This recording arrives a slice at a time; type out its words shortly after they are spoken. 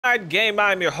Alright, game.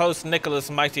 I'm your host, Nicholas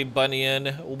Mighty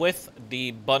Bunyan, with the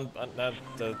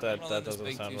that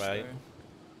doesn't sound right.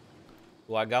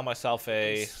 Well, I got myself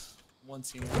a. Got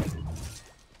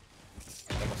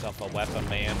myself a weapon,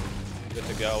 man. Good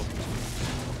to go.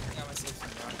 I got myself some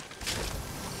rock.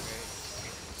 Great.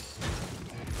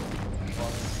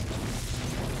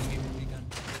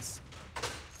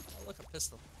 Oh, look, a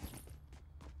pistol.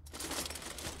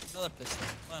 Another pistol.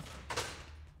 Wow.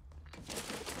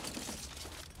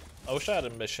 I wish I had a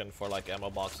mission for like ammo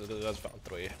boxes. I just found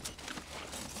 3.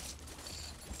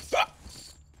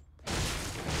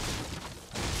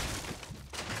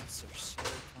 So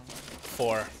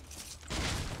 4.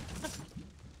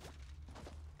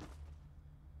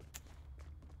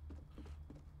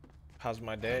 How's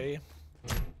my day?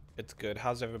 It's good.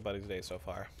 How's everybody's day so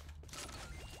far?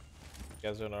 You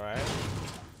guys doing alright?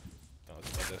 Let's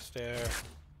put this there.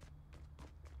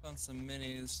 Found some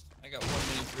minis. I got 1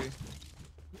 mini free.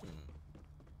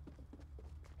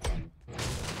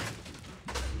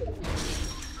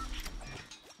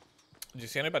 Did you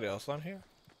see anybody else on here?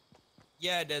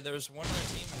 Yeah, I did. There was one other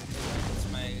team.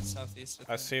 It's my southeast.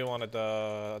 I see one at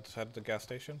the side of the gas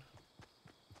station.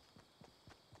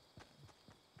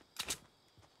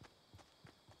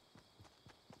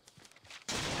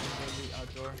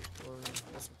 Outdoor, or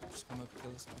just come up and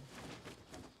kill this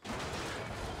one.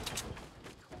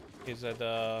 He's at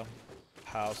the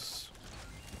house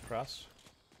across.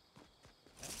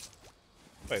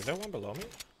 Wait, is there one below me?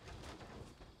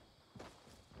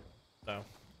 No.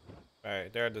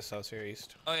 Alright, they're at this house here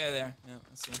east. Oh yeah, there. Yeah,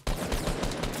 I see.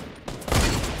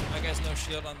 My guy's no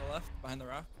shield on the left, behind the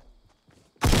rock.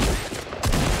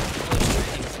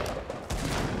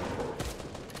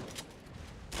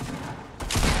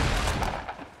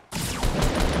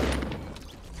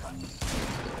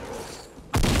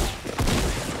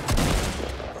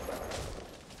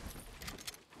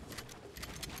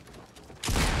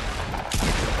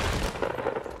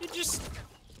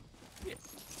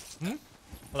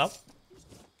 Hello?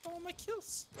 All my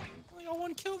kills. Only got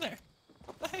 1 kill there.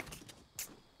 What the heck?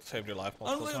 Saved your life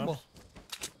multiple Unbelievable.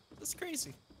 times. That's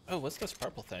crazy. Oh, what's this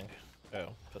purple thing?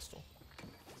 Oh, pistol.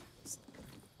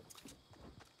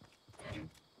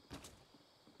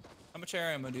 How much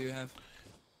air ammo do you have?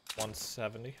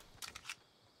 170.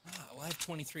 Ah, well, I have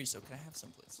 23, so can I have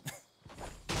some, please?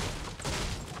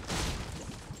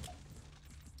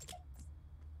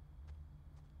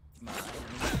 Come on.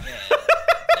 Yeah.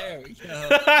 There we go.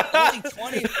 Only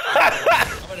 20.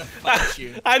 I'm gonna fight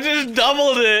you. I just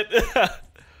doubled it!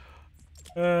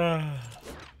 I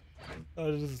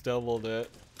just doubled it.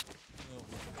 Oh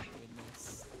my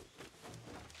goodness.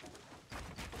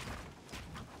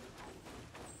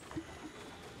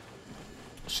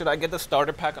 Should I get the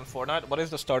starter pack on Fortnite? What is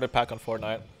the starter pack on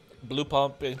Fortnite? Blue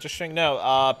pump, interesting.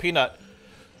 No, Peanut.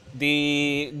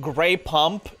 The gray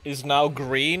pump is now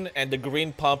green, and the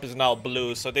green pump is now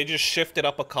blue. So they just shifted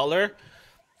up a color,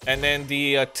 and then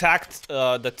the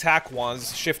tack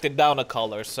ones shifted down a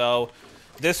color. So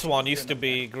this one used to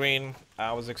be green.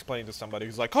 I was explaining to somebody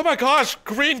who's like, "Oh my gosh,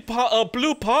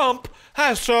 blue pump!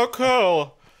 That's so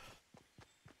cool."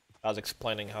 I was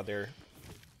explaining how they're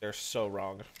so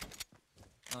wrong.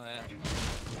 Oh yeah.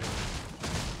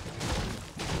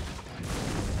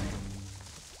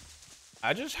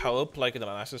 I just hope, like, in the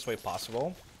nicest way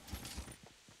possible,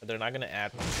 that they're not gonna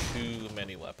add too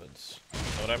many weapons. You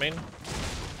know what I mean?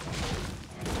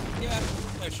 Yeah, I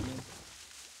know what you mean.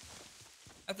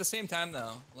 At the same time,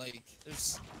 though, like,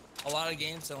 there's a lot of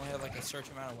games that only have, like, a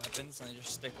certain amount of weapons, and they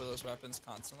just stick with those weapons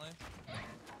constantly.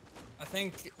 I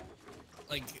think,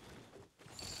 like,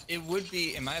 it would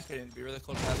be, in my opinion, it'd be really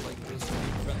cool to have, like, those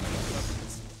friendly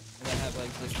weapons, and then have,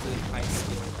 like, those really high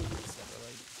skill weapons that are,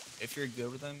 like, if you're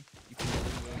good with them, you can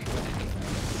really go anything.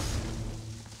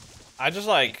 I just,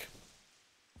 like,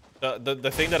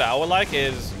 the thing that I would like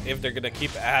is if they're gonna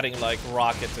keep adding, like,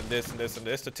 rockets and this and this and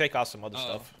this to take out some other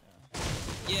stuff.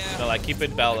 Yeah. So, like, keep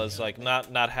it balanced, like,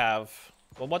 not have...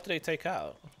 Well, what did they take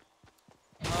out?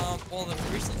 Well,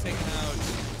 they've recently taken out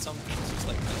some things just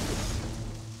like that.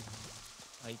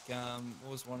 Like,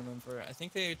 what was one of them for? I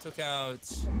think they took out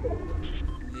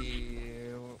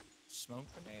the smoke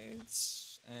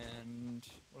grenades and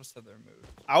what else have they removed?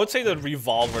 I would say the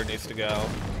revolver needs to go.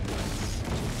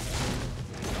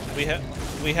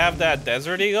 We have that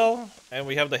Desert Eagle and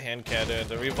we have the hand cannon.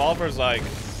 The revolver's like...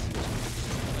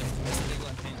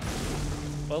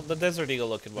 Well, the Desert Eagle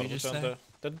looking one. Which one's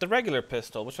the regular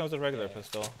pistol? Which one's the regular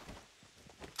pistol?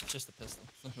 It's just a pistol.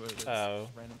 Oh.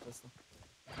 Random pistol.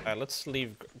 Alright, let's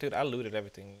leave. Dude, I looted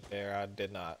everything there. I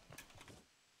did not.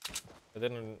 I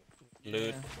didn't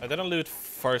loot. Yeah. I didn't loot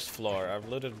first floor. I've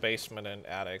looted basement and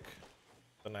attic.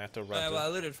 Then I have to run. Well, I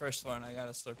looted first one. I got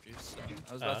a slurp juice. So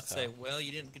I was about to say, well,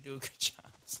 you didn't do a good job.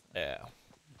 So. Yeah.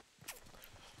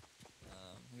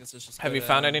 I guess it's just Have you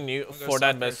found any new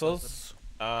Fortnite missiles?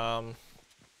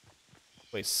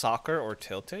 Wait, soccer or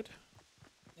tilted?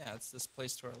 Yeah, it's this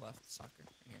place to our left, soccer.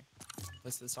 Right here.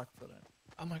 Place the soccer field in.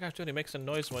 Oh my gosh, dude, it makes a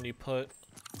noise when you put...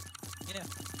 Yeah.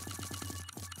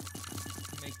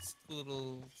 It makes cool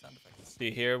little sound effects. Do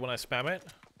you hear when I spam it?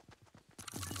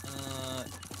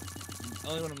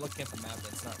 Only when I'm looking at the map,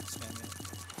 it's not spamming it.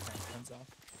 It kind of turns off.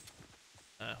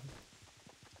 Oh.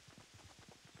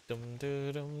 Dum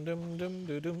dum dum dum dum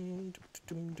dum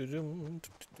dum dum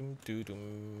dum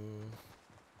dum.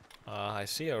 I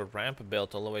see a ramp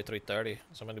built all the way 330.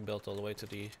 Somebody built all the way to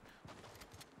the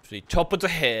top of the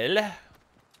hill.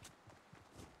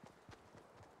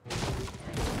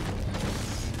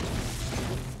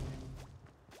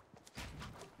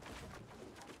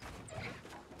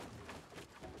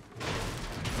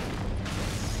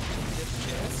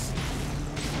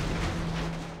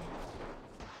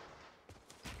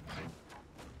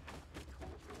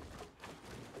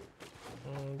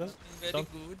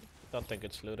 Don't think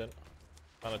it's looted.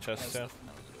 On a chest, yeah.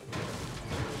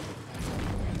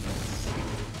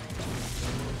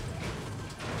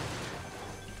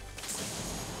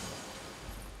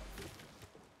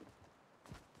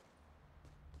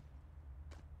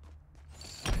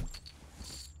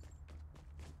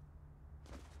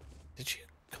 Did you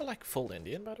go like full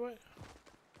Indian, by the way?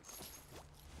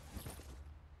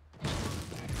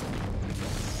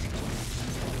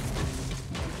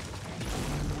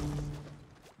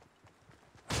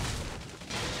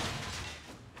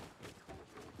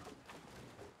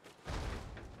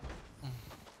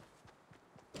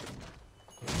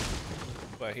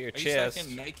 I hear chest. Are you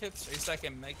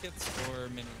stacking medkits or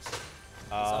minis?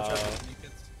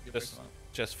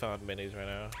 Just found minis right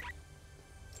now.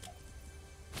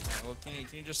 Well, can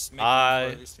you just make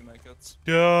at least 2 medkits?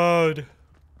 Dude.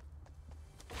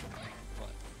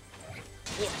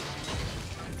 What?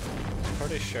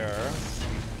 Pretty sure.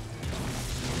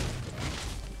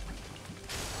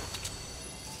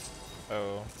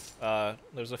 Oh,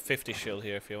 there's a 50 shield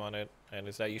here if you want it. And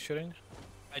is that you shooting?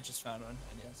 I just found one,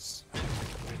 and yes. I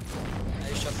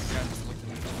just shot the ground and looked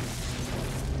at it.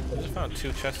 I just found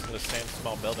 2 chests in the same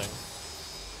small building.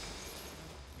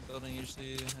 The building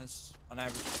usually has, on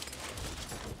average,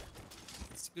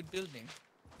 it's a good building.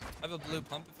 I have a blue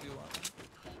pump if you want.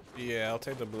 Yeah, I'll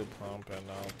take the blue pump, and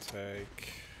I'll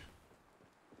take...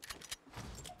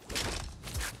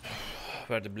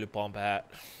 Where's the blue pump at?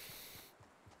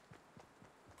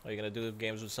 Are you gonna do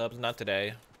games with subs? Not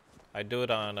today. I do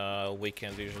it on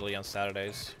weekends, usually on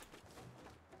Saturdays.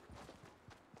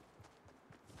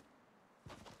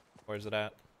 Where's it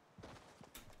at?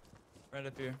 Right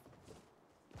up here.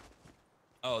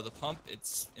 Oh, the pump,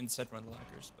 it's inside one of the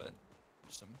lockers, but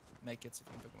there's some medkits if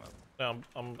you can pick them up. No,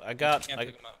 I got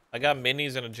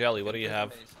minis and a jelly. What do you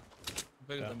have?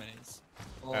 Bigger than minis.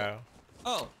 Well,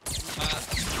 what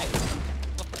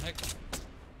the heck?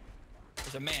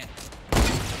 There's a man.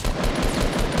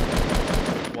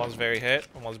 One's very hit,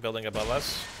 and one's building above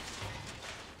us.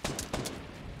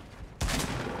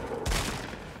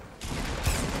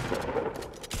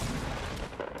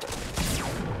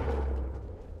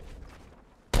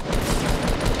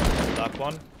 Knock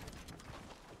one.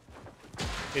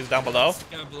 He's down below. He's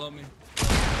kind of below me.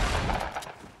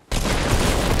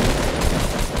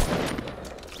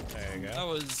 There you go. That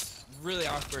was really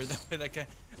awkward. The way that guy,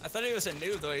 I thought he was a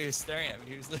noob the way he was staring at me.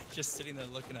 He was literally just sitting there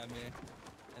looking at me.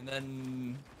 And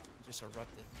then just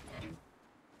erupted.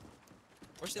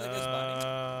 Where's the other guy's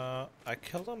body? I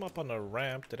killed them up on the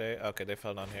ramp today. Okay, they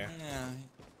fell down here. Yeah.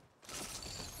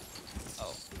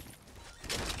 Oh.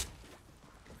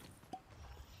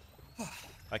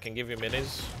 I can give you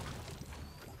minis.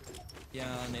 Yeah,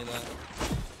 I need that.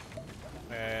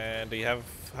 And do you have,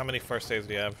 how many first aids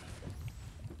do you have?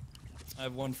 I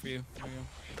have 1 for you. There you go.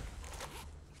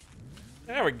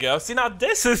 There we go. See, now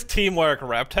this is teamwork,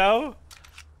 Reptile.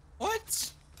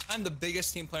 What? I'm the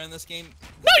biggest team player in this game.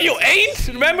 No, you ain't!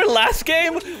 Remember last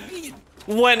game?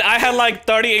 When I had like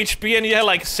 30 HP and you had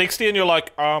like 60 and you're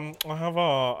like, I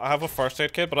have a first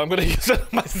aid kit, but I'm gonna use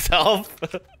it myself.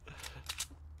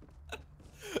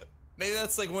 Maybe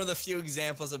that's like one of the few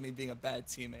examples of me being a bad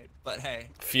teammate, but hey.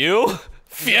 Few?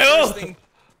 Few?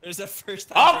 There's a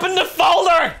first Open the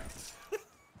folder!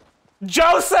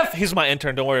 Joseph! He's my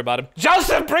intern, don't worry about him.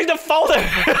 Joseph, bring the folder!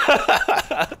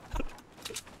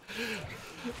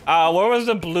 Where was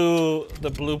the blue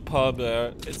pub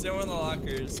there? It's in one of the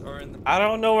lockers or in the I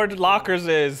don't know where the lockers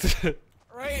is.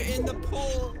 Right in the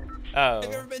pool. Oh. I've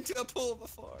never been to a pool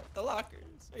before. The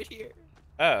lockers, right here.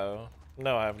 Oh.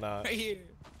 No, I have not. Right here.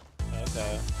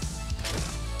 Okay.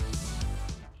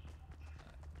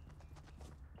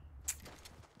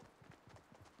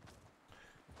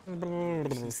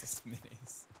 This is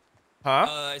minis. Huh?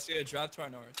 I see a drop to our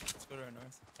north. Let's go to our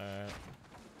north. Alright.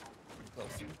 Pretty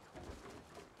close.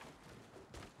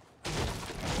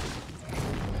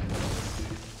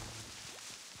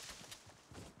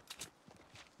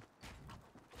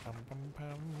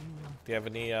 Do you have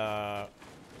any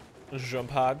jump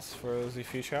pads for the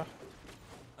future?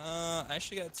 I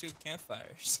actually got 2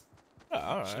 campfires. Oh,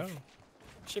 alright.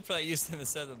 Should probably use them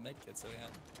instead of the med kits that we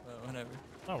had. But whatever.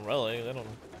 Oh, really? They don't.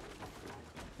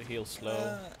 They heal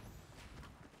slow.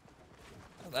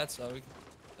 Oh, that's so we can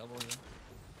double here.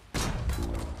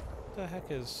 What the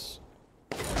heck is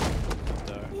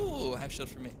there? Ooh, half shield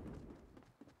for me.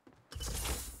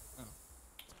 Oh.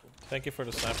 Thank you for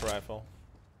the sniper rifle.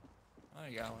 I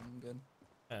got one. I'm good.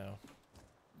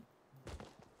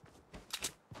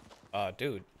 Oh.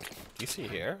 Dude. Do you see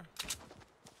here?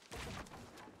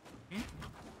 Hmm?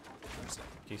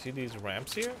 Do you see these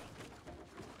ramps here?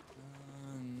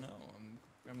 No. I'm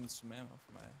grabbing some ammo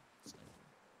for my sniper.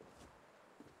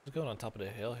 We're going on top of the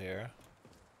hill here.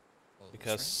 Oh,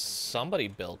 Because somebody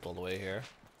built all the way here.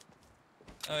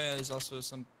 Oh yeah, there's also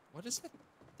some. What is that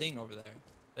thing over there?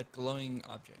 That glowing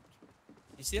object.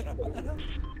 You see it up on that hill?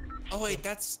 Oh wait,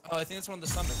 that's. Oh, I think that's one of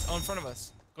the summits. Oh, in front of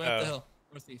us, going up the hill,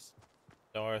 northeast.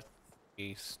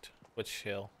 Northeast. Which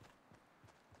hill?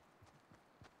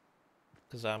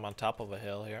 Because I'm on top of a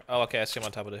hill here. Oh, okay, I see him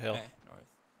on top of the hill. Okay, north.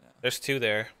 Yeah. There's 2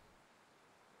 there.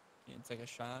 You can take a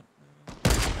shot.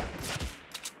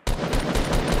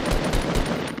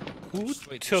 Who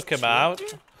took him out?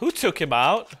 Who took him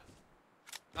out?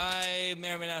 I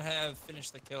may or may not have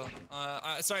finished the kill.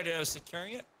 Sorry, I was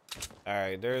securing it. All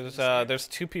right, there's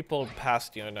 2 people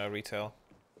past you in retail.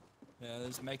 Yeah,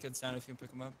 there's medkits down if you can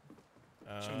pick them up.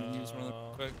 Should use one of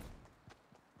them quick.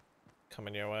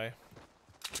 Coming your way.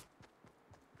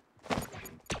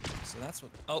 So that's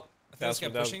what. Oh, I think this guy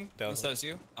pushing. That was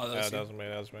you. Oh, that was you. That was me.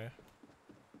 That was me.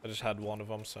 I just had one of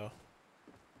them, so.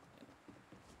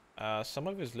 Some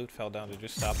of his loot fell down. Did you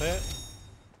stop it?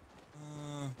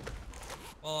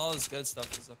 Well, all this good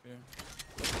stuff is up here.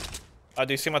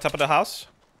 Do you see him on top of the house?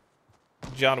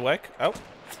 John Wick. Oh.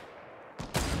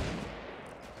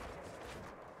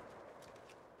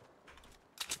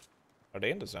 Are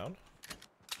they in the zone?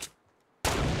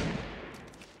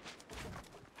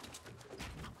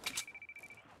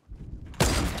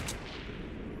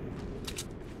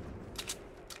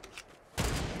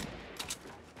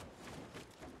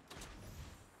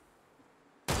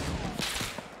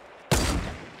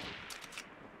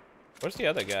 Where's the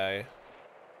other guy?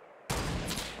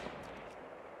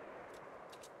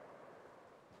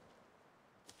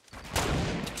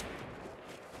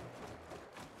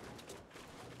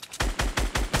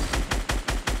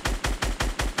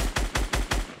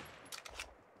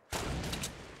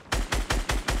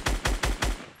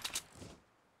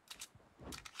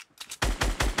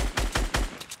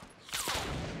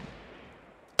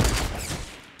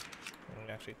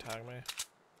 Actually tag me.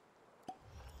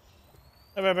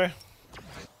 Hey, baby.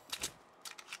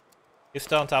 He's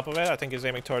still on top of it. I think he's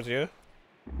aiming towards you.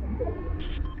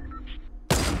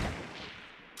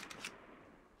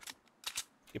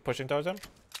 You pushing towards him?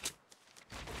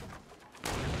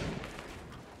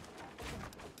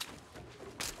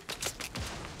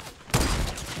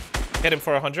 Hit him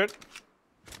for 100.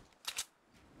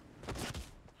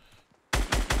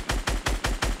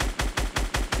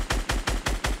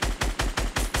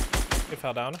 He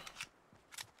fell down.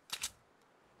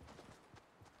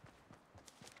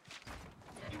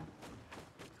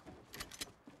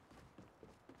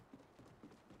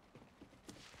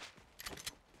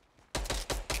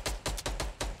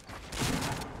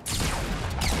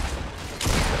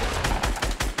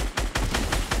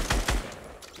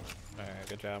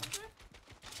 Good job.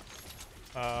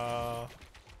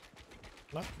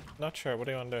 Not sure. What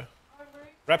do you want to do?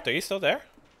 Raptor, you still there?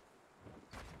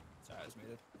 Sorry, I was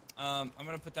muted. I'm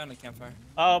gonna put down the campfire.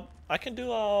 I can do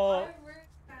Don't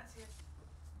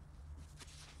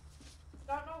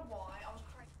know why. I was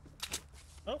crazy.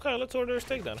 Okay, let's order a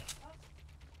steak then.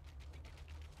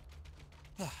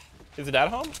 Is it at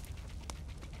home?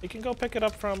 You can go pick it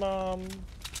up from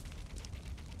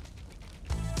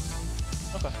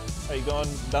Okay. Are you going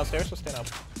downstairs or staying up?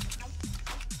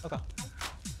 Okay.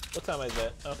 What time is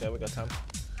it? Okay, we got time.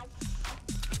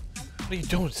 What are you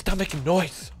doing? Stop making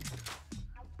noise!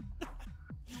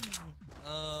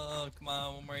 Oh, come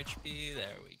on, 1 more HP.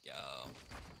 There we go.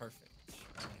 Perfect.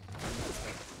 I'm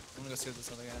gonna go see what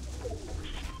this other guy.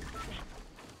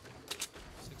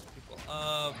 6 people.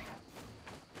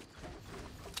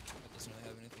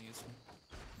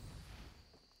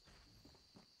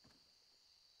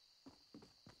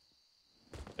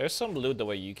 There's some loot the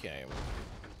way you came.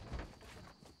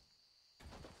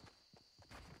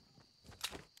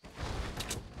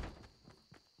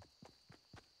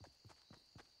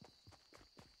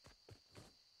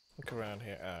 Look around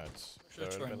here. Ah, it's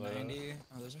Sure, 90.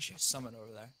 Oh, there's actually a summit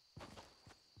over there.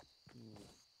 Ooh.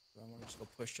 Do I want to just go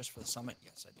push just for the summit?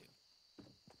 Yes, I do.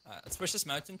 Let's push this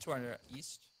mountain to our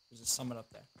east. There's a summit up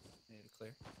there. I need to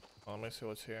clear. Oh, let me see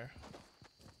what's here.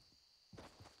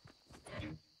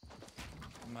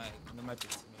 There might be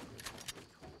some.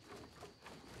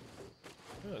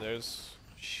 Oh, there's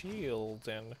shields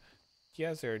and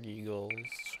desert eagles.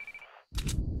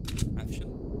 Actually.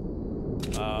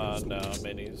 No,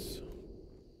 minis.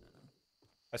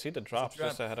 I see the drops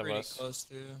just ahead of us. Close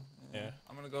to. Yeah.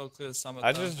 I'm gonna go clear the summit.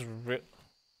 I just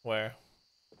where?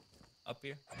 Up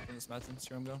here, in this mountain. See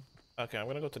where I'm going? Okay, I'm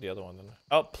gonna go to the other one then.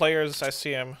 Oh, players! I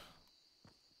see him.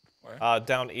 Where?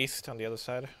 Down east on the other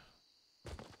side.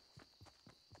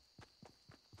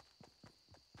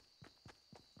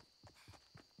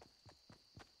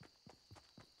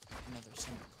 Another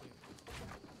summit clear.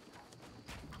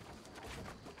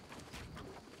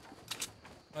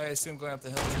 Oh, I see him going up the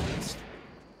hill to the east.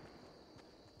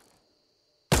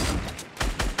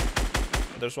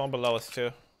 There's one below us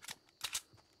too.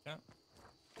 Yeah.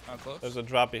 How close? There's a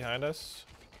drop behind us.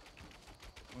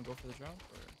 Wanna go for the drop?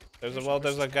 Or?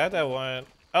 There's a guy that went.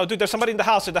 Oh, dude, there's somebody in the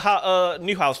house.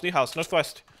 New house,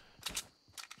 northwest.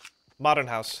 Modern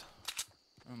house.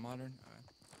 Oh, modern. Alright.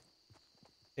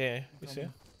 Yeah, you see?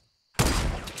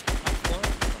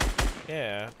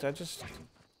 Yeah, that just.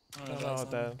 I don't know what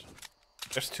that.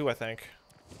 There's two, I think.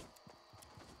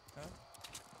 Okay.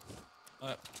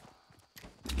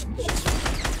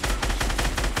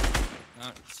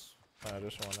 No,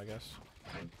 Just one, I guess.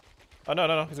 Oh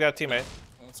no, he's got a teammate.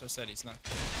 well, that's what I said. He's not.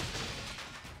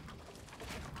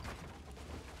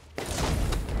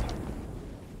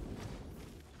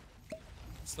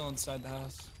 Still inside the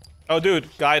house. Oh, dude,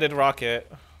 guided rocket.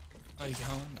 Oh, you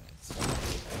going? Nice.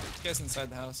 This guy's inside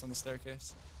the house on the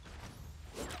staircase.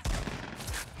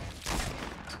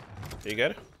 You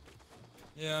good?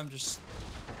 Yeah, I'm just.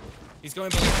 He's going.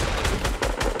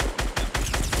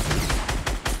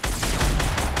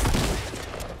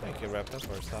 Thank you, Repta,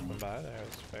 for stopping by. That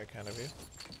was very kind of you.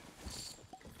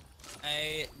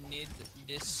 I need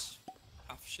this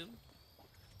half shield.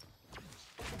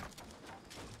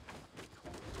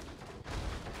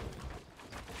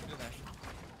 Look at that.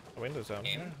 Windows on.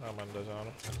 Yeah, I'm windows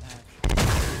on.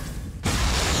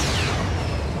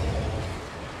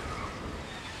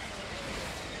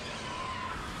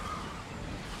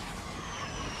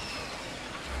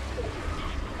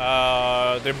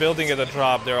 They're building at a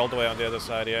drop. They're all the way on the other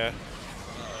side, yeah.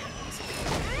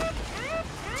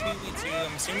 2v2,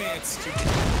 I'm assuming it's 2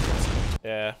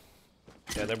 Yeah.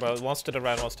 Yeah, they're both. One's to the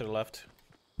right, one's to the left.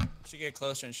 Should get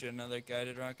closer and shoot another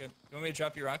guided rocket. You want me to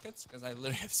drop your rockets? Because I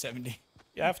literally have 70.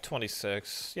 Yeah, I have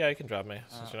 26. Yeah, you can drop me,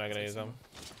 since you're not gonna use them.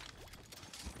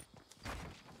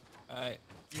 Alright.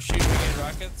 You shoot guided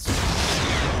rockets?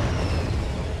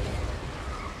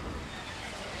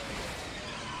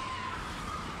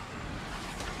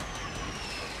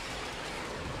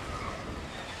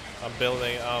 I'm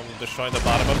building, destroying the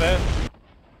bottom of it.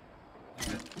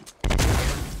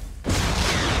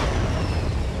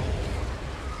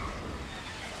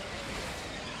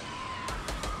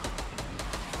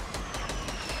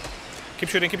 Keep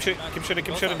shooting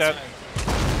that.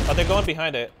 Oh, they're going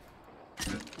behind it.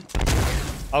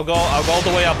 I'll go all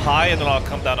the way up high and then I'll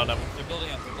come down on them. They're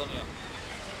building up,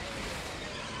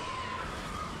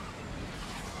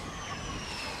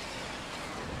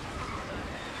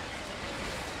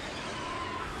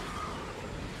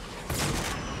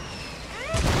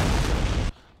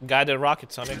 Guided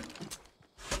rockets, honey.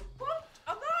 What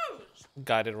are those?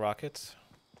 Guided rockets.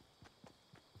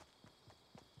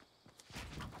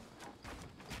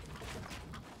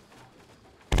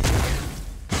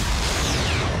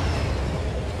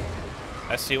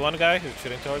 I see one guy who's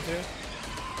shooting towards you.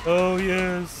 Oh,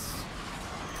 yes.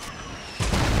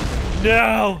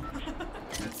 No!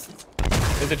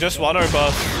 Is it just one or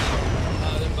both?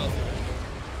 they're both right.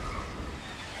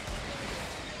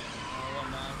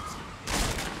 One knocked.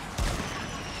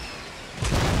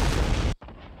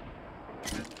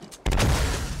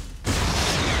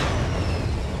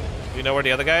 You know where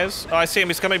the other guy is? Oh, I see him.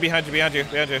 He's coming behind you.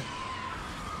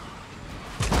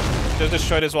 Just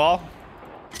destroyed his wall.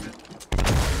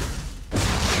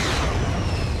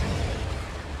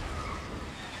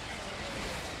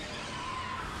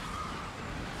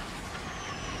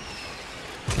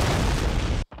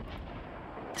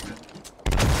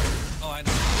 Oh, I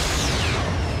know.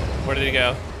 Where did he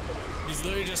go? He's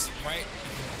literally just right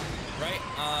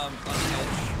On the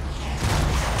edge.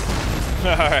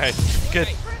 Alright, good.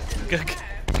 Good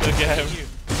game.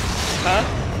 Huh?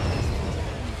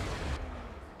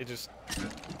 You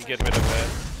get rid of it.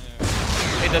 Yeah.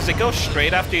 Hey, does it go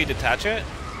straight after you detach it?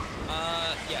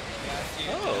 Yeah.